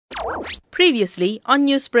Previously on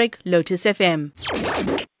Newsbreak, Lotus FM.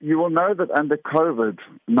 You will know that under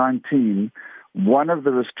COVID-19, one of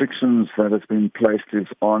the restrictions that has been placed is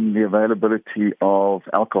on the availability of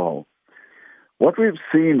alcohol. What we've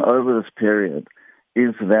seen over this period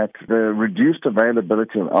is that the reduced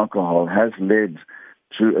availability of alcohol has led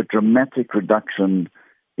to a dramatic reduction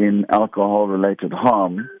in alcohol-related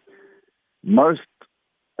harm, most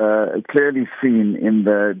clearly seen in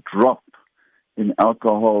the drop in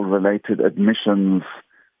alcohol-related admissions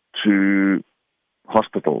to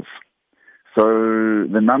hospitals. So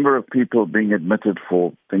the number of people being admitted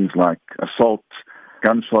for things like assault,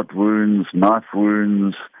 gunshot wounds, knife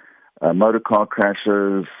wounds, motor car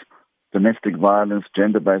crashes, domestic violence,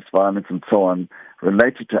 gender-based violence, and so on,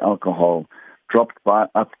 related to alcohol, dropped by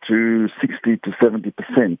up to 60 to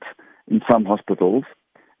 70% in some hospitals.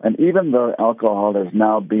 And even though alcohol has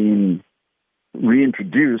now been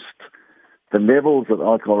reintroduced, the levels of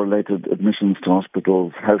alcohol-related admissions to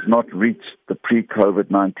hospitals has not reached the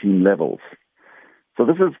pre-COVID-19 levels. So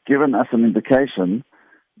this has given us an indication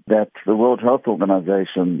that the World Health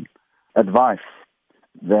Organization advice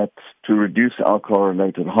that to reduce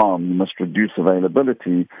alcohol-related harm, you must reduce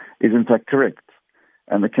availability, is in fact correct.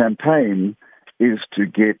 And the campaign is to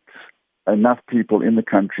get enough people in the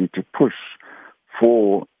country to push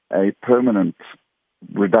for a permanent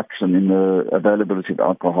reduction in the availability of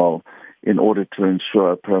alcohol in order to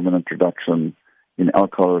ensure a permanent reduction in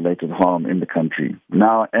alcohol-related harm in the country,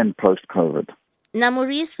 now and post-COVID. Now,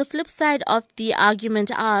 Maurice, the flip side of the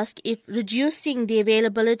argument asks if reducing the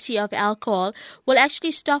availability of alcohol will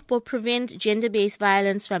actually stop or prevent gender-based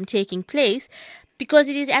violence from taking place, because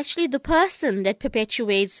it is actually the person that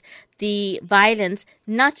perpetuates the violence,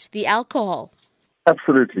 not the alcohol.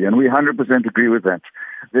 Absolutely, and we 100% agree with that.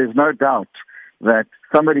 There's no doubt that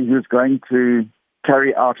somebody who's going to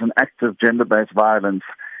carry out an act of gender-based violence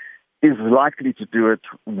is likely to do it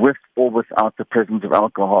with or without the presence of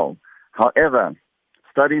alcohol. However,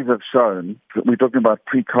 studies have shown, we're talking about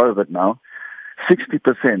pre-COVID now,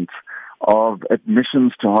 60% of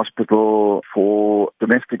admissions to hospital for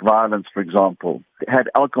domestic violence, for example, had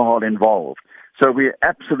alcohol involved. So we're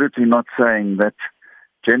absolutely not saying that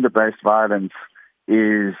gender-based violence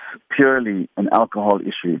is purely an alcohol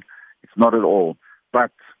issue. It's not at all.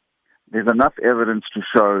 But there's enough evidence to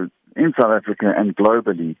show in South Africa and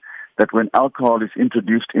globally that when alcohol is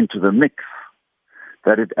introduced into the mix,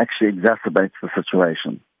 that it actually exacerbates the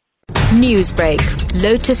situation. Newsbreak,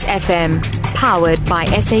 Lotus FM, powered by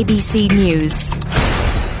SABC News.